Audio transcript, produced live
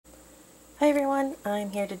Hi everyone, I'm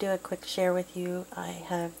here to do a quick share with you. I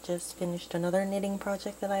have just finished another knitting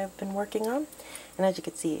project that I have been working on, and as you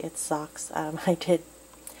can see, it's socks. I did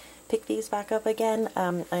pick these back up again.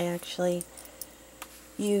 I actually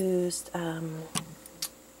used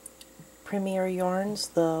Premier Yarns,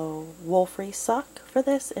 the wool-free sock for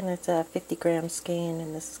this, and it's a 50-gram skein,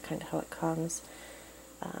 and this is kind of how it comes.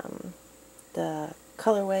 The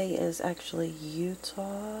colorway is actually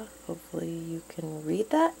Utah. Hopefully you can read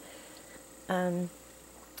that.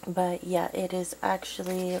 But yeah, it is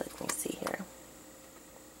actually, let me see here.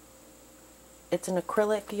 It's an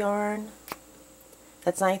acrylic yarn.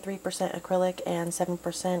 That's 93% acrylic and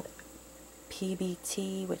 7%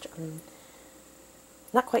 PBT, which I'm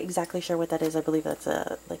not quite exactly sure what that is. I believe that's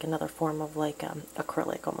like another form of like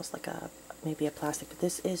acrylic, almost like maybe a plastic. But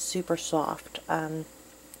this is super soft.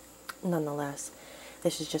 Nonetheless,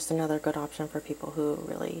 this is just another good option for people who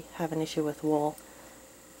really have an issue with wool,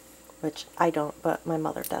 which I don't, but my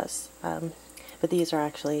mother does. But these are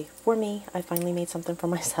actually for me. I finally made something for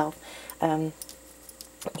myself. And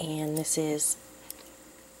this is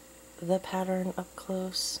the pattern up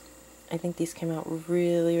close. I think these came out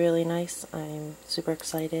really, really nice. I'm super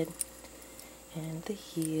excited. And the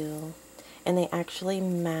heel. And they actually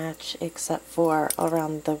match except for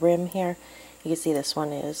around the rim here. You can see this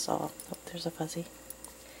one is all, oh, there's a fuzzy.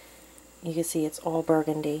 You can see it's all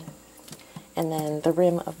burgundy. And then the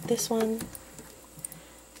rim of this one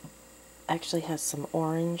actually has some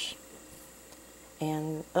orange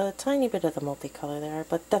and a tiny bit of the multicolor there,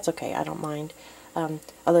 but that's okay, I don't mind.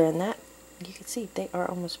 Other than that, you can see they are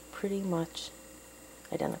almost pretty much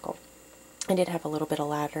identical. I did have a little bit of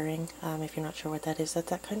laddering, if you're not sure what that is. That's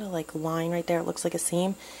that kind of like line right there. It looks like a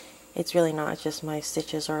seam. It's really not, it's just my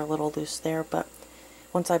stitches are a little loose there, but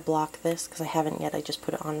once I block this, because I haven't yet, I just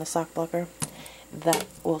put it on the sock blocker, that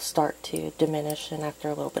will start to diminish, and after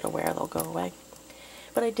a little bit of wear they'll go away.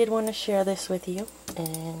 But I did want to share this with you,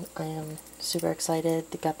 and I am super excited.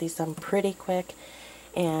 I got these done pretty quick,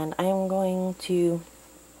 and I am going to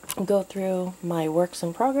go through my works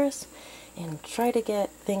in progress and try to get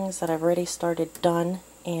things that I've already started done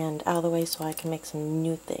and out of the way so I can make some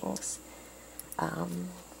new things.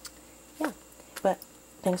 Yeah, but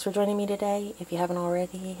thanks for joining me today. If you haven't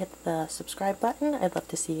already, hit the subscribe button. I'd love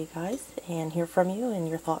to see you guys and hear from you and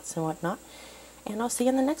your thoughts and whatnot. And I'll see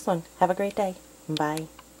you in the next one. Have a great day. Bye.